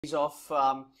of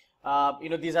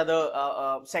these are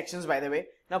the sections, by the way.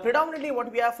 Now predominantly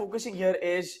what we are focusing here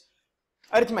is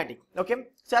arithmetic. Okay,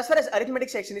 so as far as arithmetic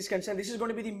section is concerned, this is going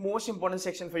to be the most important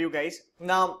section for you guys.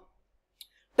 Now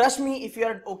trust me, if you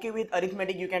are okay with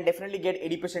arithmetic, you can definitely get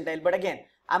 80 percentile. But again,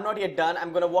 I'm not yet done. I'm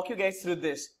going to walk you guys through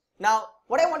this. Now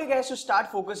what I want you guys to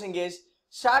start focusing is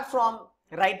start from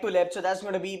right to left. So that's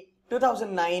going to be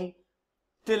 2009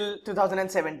 till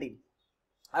 2017.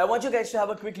 I want you guys to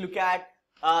have a quick look at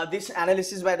this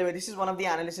analysis. By the way, this is one of the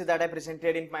analysis that I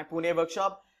presented in my Pune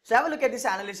workshop. So have a look at this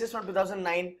analysis from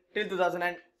 2009 till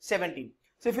 2017.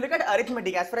 So if you look at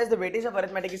arithmetic, as far as the weightage of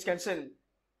arithmetic is concerned,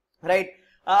 right,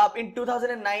 in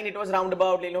 2009 it was round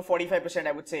about 45%,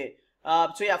 I would say.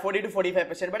 So yeah, 40 to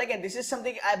 45%. But again, this is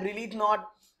something I'm really not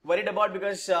worried about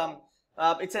because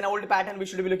it's an old pattern. We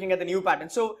should be looking at the new pattern.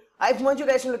 So I want you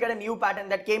guys to look at a new pattern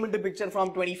that came into picture from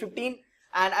 2015.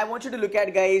 And I want you to look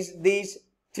at, guys, these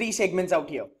three segments out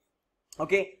here.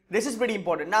 Okay, this is pretty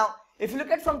important. Now, if you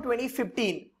look at from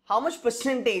 2015, how much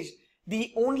percentage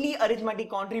the only arithmetic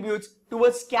contributes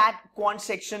towards CAT quant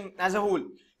section as a whole.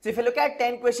 So if you look at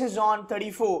 10 questions on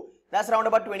 34, that's around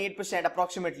about 28%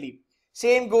 approximately.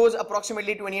 Same goes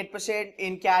approximately 28%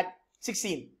 in CAT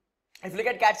 16. If you look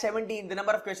at CAT 17, the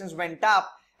number of questions went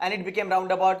up and it became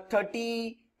round about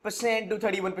 30% to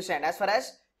 31% as far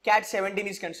as CAT 17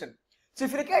 is concerned. So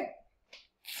if you look at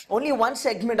only one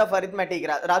segment of arithmetic,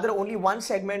 rather only one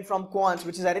segment from quants,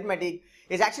 which is arithmetic,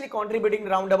 is actually contributing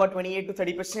around about 28 to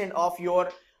 30% of your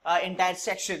entire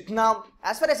section. Now,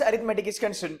 as far as arithmetic is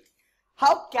concerned,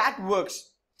 how CAT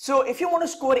works. So if you want to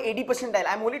score 80 percentile,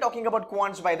 I'm only talking about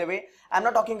quants, by the way. I'm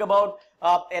not talking about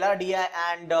LRDI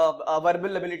and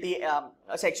verbal ability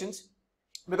sections,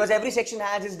 because every section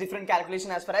has its different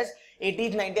calculation as far as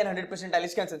 80, 90 and 100 percentile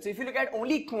is concerned. So if you look at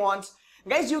only quants,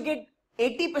 guys, you get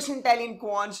 80 percentile in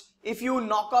quants if you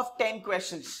knock off 10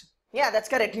 questions. Yeah, that's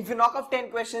correct. If you knock off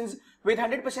 10 questions with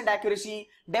 100% accuracy,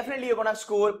 definitely you're gonna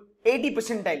score 80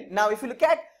 percentile. Now, if you look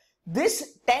at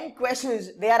this 10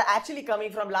 questions, they are actually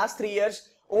coming from last 3 years,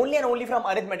 only and only from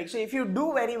arithmetic. So if you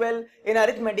do very well in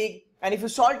arithmetic and if you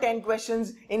solve 10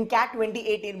 questions in CAT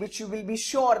 2018, which you will be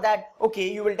sure that, okay,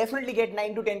 you will definitely get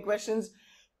 9 to 10 questions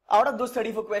out of those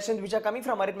 34 questions which are coming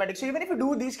from arithmetic. So even if you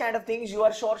do these kind of things, you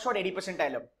are short 80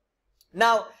 percentile.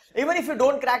 Now, even if you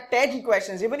don't crack 10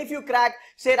 questions, even if you crack,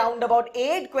 say, round about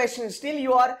 8 questions, still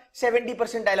you are 70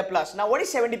 percentile plus. Now, what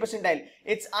is 70 percentile?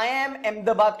 It's IIM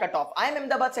Ahmedabad cutoff. IIM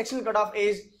Ahmedabad sectional cutoff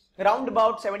is round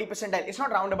about 70 percentile. It's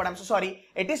not round about, I'm so sorry.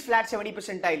 It is flat 70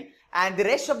 percentile. And the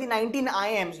rest of the 19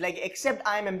 IIMs, like except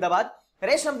IIM Ahmedabad,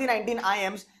 rest of the 19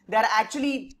 IIMs, they are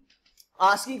actually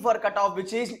asking for a cutoff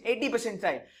which is 80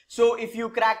 percentile. So, if you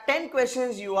crack 10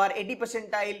 questions, you are 80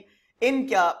 percentile in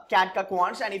CAT ka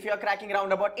quants, and if you are cracking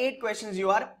around about 8 questions, you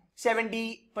are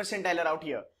 70 percentile out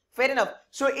here. Fair enough.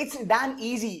 So it's damn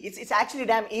easy. It's actually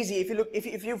damn easy. If you look,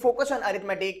 if you focus on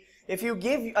arithmetic, if you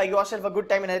give yourself a good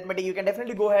time in arithmetic, you can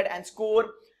definitely go ahead and score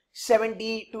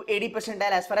 70 to 80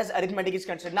 percentile as far as arithmetic is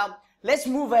concerned. Now let's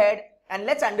move ahead and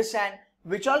let's understand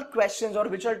which all questions or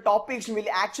which all topics will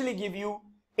actually give you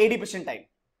 80 percentile.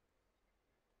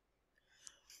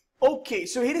 Okay,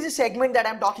 so here is a segment that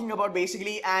I'm talking about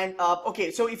basically, and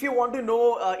okay, so if you want to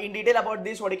know in detail about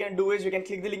this, what you can do is you can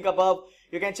click the link above.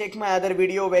 You can check my other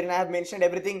video wherein I have mentioned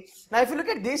everything. Now, if you look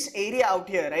at this area out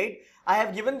here, right, I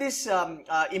have given this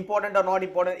important or not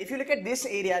important. If you look at this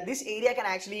area can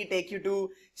actually take you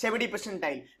to 70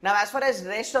 percentile. Now, as far as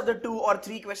rest of the 2 or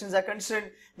 3 questions are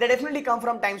concerned, they definitely come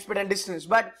from time, speed and distance.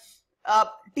 But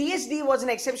TSD was an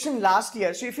exception last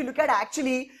year. So if you look at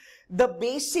actually the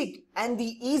basic and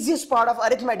the easiest part of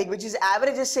arithmetic, which is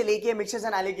averages से लेके mixes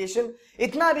and allocation,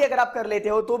 इतना भी अगर आप कर लेते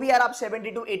हो तो भी यार आप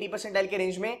 70 to 80 percentile के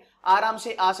रेंज में आराम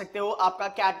से आ सकते हो. आपका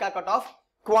कैट का कट ऑफ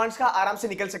क्वांट्स का आराम से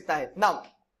निकल सकता है. नाउ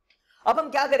अब हम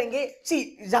क्या करेंगे,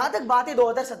 सी जहां तक बात है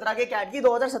 2017 के कैट की,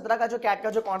 2017 का जो कैट का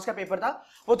जो क्वांट्स का पेपर था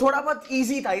वो थोड़ा बहुत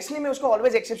इजी था, इसलिए मैं उसको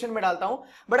ऑलवेज एक्सेप्शन में डालता हूं.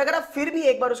 बट अगर आप फिर भी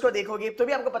एक बार उसको देखोगे तो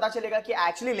भी आपको पता चलेगा कि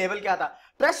एक्चुअली लेवल क्या था.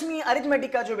 ट्रस्ट मी,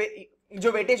 अरिथमेटिक का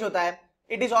जो वेटेज होता है,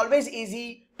 it is always easy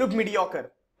to mediocre,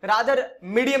 rather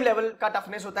medium level का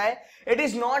toughness होता है. It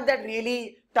is not that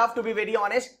really tough, to be very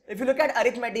honest. If you look at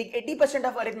arithmetic, 80%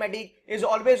 of arithmetic is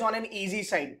always on an easy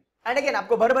side. And again,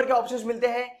 आपको भर भर के options मिलते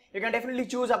हैं. You can definitely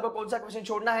choose आपको कौन सा question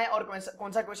छोड़ना है और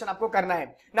कौन सा question आपको करना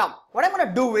है. Now, what I'm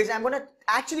gonna do is I'm gonna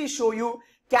actually show you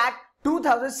CAT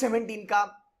 2017 का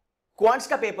क्वांट्स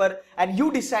का पेपर एंड यू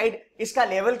डिसाइड इसका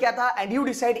लेवल क्या था एंड यू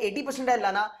डिसाइड 80 परसेंटाइल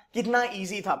लाना कितना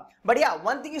इजी था. बट या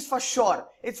one thing is for sure,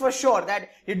 it's for sure that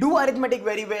you do arithmetic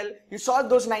very well, you solve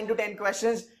those 9 to 10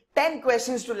 questions, 10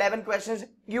 questions to 11 questions,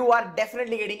 you are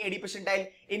definitely getting 80 percentile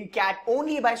in CAT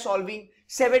only by solving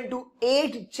 7 to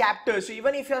 8 chapters. So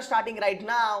even if you're starting right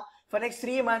now, for next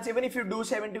 3 months, even if you do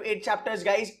 7 to 8 chapters,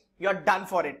 guys, you're done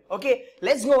for it. Okay,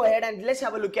 let's go ahead and let's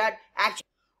have a look at actual.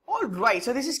 Alright,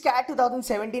 so this is CAT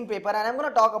 2017 paper and I'm going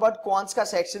to talk about Quants ka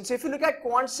section. So if you look at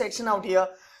Quants section out here,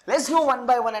 let's go one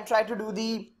by one and try to do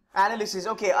the analysis.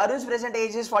 Okay, Arun's present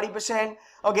age is 40%.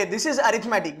 Okay, this is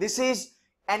arithmetic. This is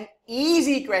an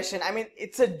easy question. I mean,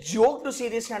 it's a joke to see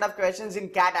this kind of questions in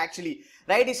CAT actually.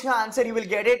 Right, इसका answer you will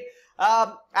get it.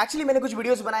 Actually मैंने कुछ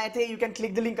videos बनाए थे. You can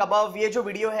click the link above. ये जो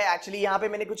video है actually यहाँ पे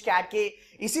मैंने कुछ CAT के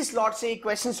इसी slot से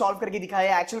question solve करके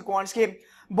दिखाया है. Actual Quants के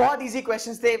बहुत easy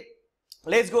questions थे.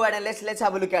 Let's go ahead and let's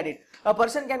have a look at it. A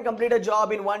person can complete a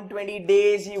job in 120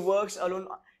 days. He works alone.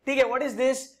 Okay, what is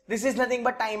this? This is nothing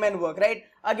but time and work, right?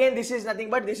 Again, this is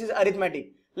nothing but this is arithmetic.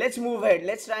 Let's move ahead.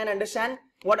 Let's try and understand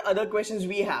what other questions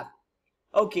we have.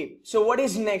 Okay, so what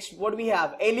is next? What we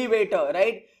have? Elevator,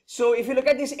 right? So if you look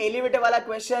at this elevator wala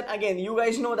question, again, you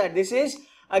guys know that this is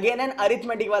again an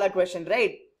arithmetic wala question,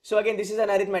 right? So again, this is an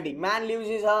arithmetic. Man leaves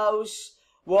his house,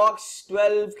 walks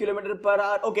 12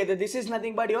 km/h. Okay, this is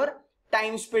nothing but your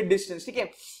time speed distance. ठीक है,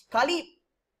 खाली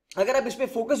अगर आप इस पे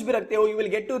focus भी रखते हो, you will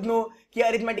get to know कि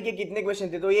अरिथमेटिक के कितने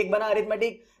क्वेश्चन थे. तो एक बना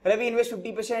arithmetic, Ravi invest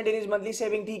 50% in his monthly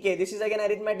saving. ठीक है, this is again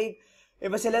arithmetic.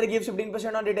 If a seller gives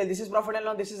 15% on retail, this is profit and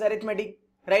loss. This is arithmetic,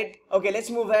 right? Okay,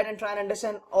 let's move ahead and try and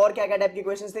understand और क्या क्या type के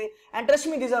questions थे. And trust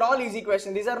me, these are all easy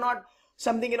question. These are not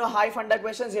something high फंडा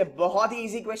questions. ये बहुत ही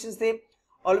easy questions थे,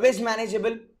 always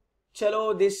manageable.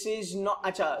 चलो, दिस इज नॉट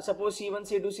अच्छा. Suppose C1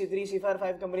 C2 C3 C4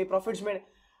 5 company profits में.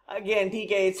 Again,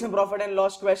 ठीक है, it's a profit and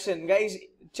loss question. Guys,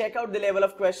 check out the level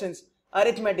of questions.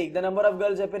 Arithmetic, the number of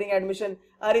girls appearing admission,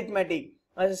 arithmetic.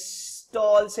 A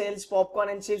stall sells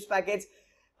popcorn and chips packets,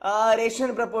 ratio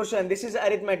and proportion. This is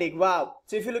arithmetic. Wow.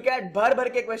 So if you look at भर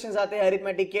के questions आते हैं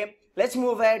arithmetic के. Let's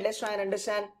move ahead. Let's try and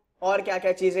understand और क्या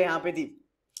क्या चीजें यहाँ पे थी.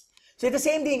 So it's the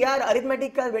same thing यार.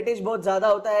 Arithmetic का weightage बहुत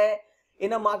ज्यादा होता है.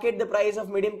 In a market, the price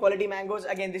of medium quality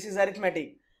mangoes. Again, this is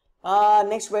arithmetic.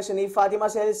 Next question. If Fatima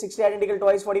sells 60 identical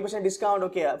toys, 40% discount.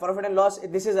 Okay, profit and loss.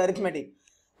 This is arithmetic.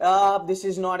 This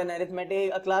is not an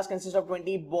arithmetic. A class consists of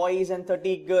 20 boys and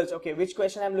 30 girls. Okay, which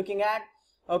question I'm looking at?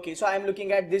 Okay, so I'm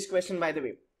looking at this question, by the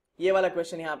way. ये वाला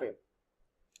question यहाँ पे.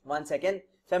 One second.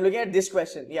 So I'm looking at this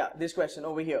question. Yeah, this question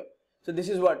over here. So this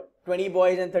is what 20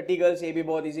 boys and 30 girls. ये भी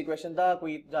बहुत easy question था.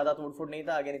 कोई ज़्यादा तोड़-फोड़ नहीं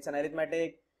था. Again, it's an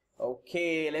arithmetic.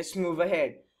 Okay, let's move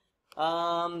ahead.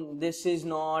 This is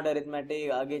not arithmetic.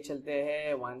 आगे चलते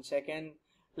हैं. One second.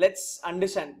 Let's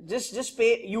understand. Just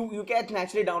pay. You can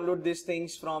actually download these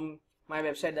things from my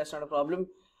website. That's not a problem.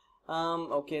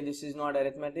 Okay, this is not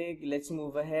arithmetic. Let's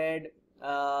move ahead.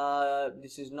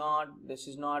 This is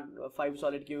not 5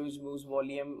 solid cubes moves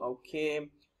volume. Okay,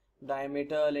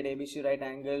 diameter. Let ABC right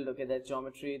angled. Okay, that's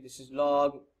geometry. This is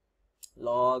log.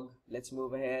 Let's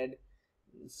move ahead.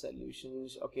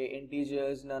 Solutions. Okay,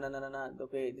 integers. No.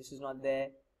 Okay, this is not there.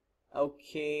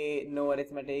 Okay, no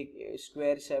arithmetic.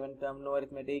 Square 7 term, no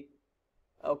arithmetic.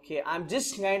 Okay, I'm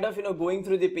just kind of going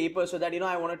through the paper so that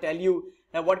I want to tell you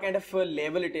what kind of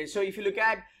level it is. So if you look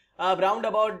at round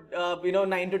about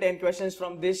 9 to 10 questions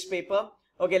from this paper.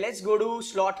 Okay, let's go to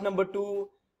slot number 2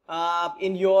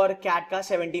 in your CAT ka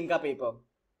 17 ka paper.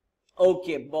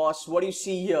 Okay, boss, what do you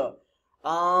see here?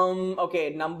 Okay,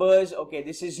 numbers. Okay,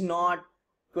 this is not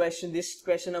question. This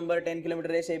question number 10 km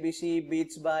race ABC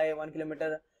beats by 1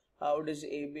 km. How does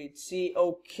A beat C?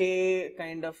 Okay,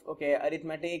 kind of. Okay,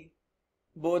 arithmetic.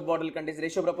 Both bottle contains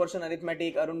ratio proportion,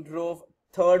 arithmetic. Arun drove.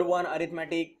 Third one,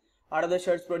 arithmetic. Out of the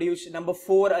shirts produced. Number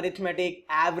 4, arithmetic.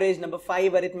 Average. Number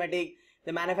 5, arithmetic.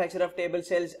 The manufacturer of table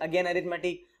cells, again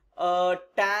arithmetic.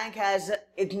 Tank has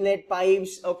inlet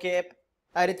pipes. Okay,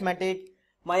 arithmetic.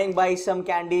 Mayank buys some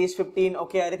candies. 15.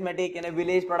 Okay, arithmetic. In a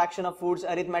village, production of foods,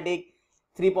 arithmetic.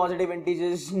 3 positive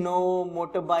integers. No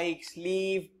motorbikes.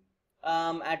 Leave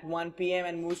at 1 p.m.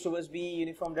 and moves towards B.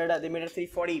 Uniform data. They made at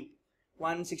 3:40.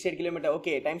 168 km.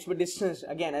 Okay, time speed distance.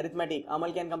 Again, arithmetic.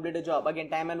 Amal can complete a job. Again,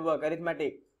 time and work.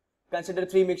 Arithmetic. Consider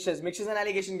 3 mixtures. Mixtures and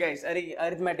allegation, guys.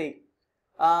 Arithmetic.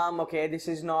 Okay, this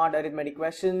is not arithmetic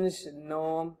questions.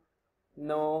 No.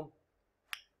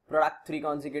 Product 3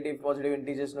 consecutive positive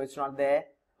integers. No, it's not there.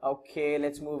 Okay,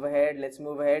 let's move ahead.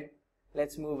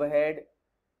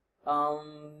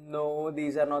 No,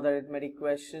 these are not arithmetic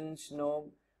questions.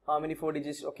 No. How many 4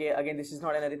 digits? Okay, again, this is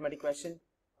not an arithmetic question.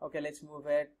 Okay, let's move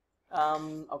ahead.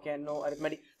 Okay, no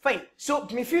arithmetic. Fine. So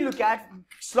if you look at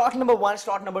slot number 1,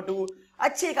 slot number 2,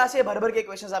 अच्छे खासे भर भर के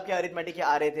questions आपके arithmetic के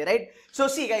आ रहे थे, right? So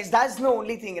see guys, that's the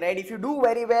only thing, right? If you do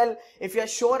very well, if you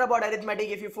are sure about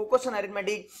arithmetic, if you focus on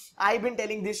arithmetic, I've been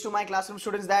telling this to my classroom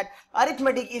students that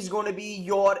arithmetic is going to be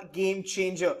your game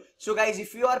changer. So guys,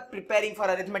 if you are preparing for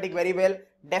arithmetic very well,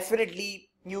 definitely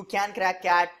you can crack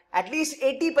CAT. At least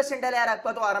 80 percentile यार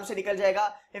आपका तो आराम से निकल जाएगा.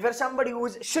 If you're somebody who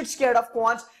is shit scared of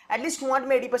quants, at least quant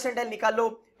में 80 percentile निकाल लो.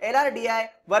 LRDI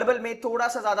verbal में थोड़ा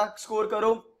सा ज्यादा स्कोर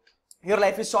करो, your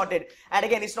life is sorted. And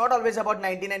again, it's not always about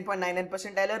 99.99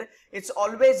 percentile. It's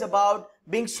always about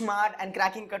being smart and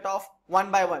cracking cutoff one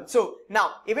by one. So now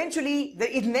eventually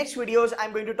in next videos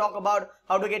I'm going to talk about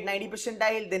how to get 90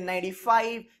 percentile, then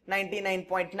 95,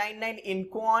 99.99 in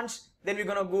quants, then we're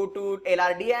going to go to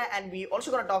LRDI, and we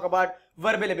also going to talk about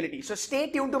verbal ability. So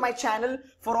stay tuned to my channel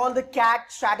for all the CAT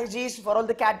strategies, for all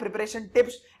the CAT preparation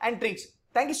tips and tricks.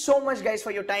 Thank you so much guys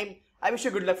for your time. I wish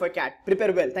you good luck for CAT.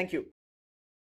 Prepare well. Thank you.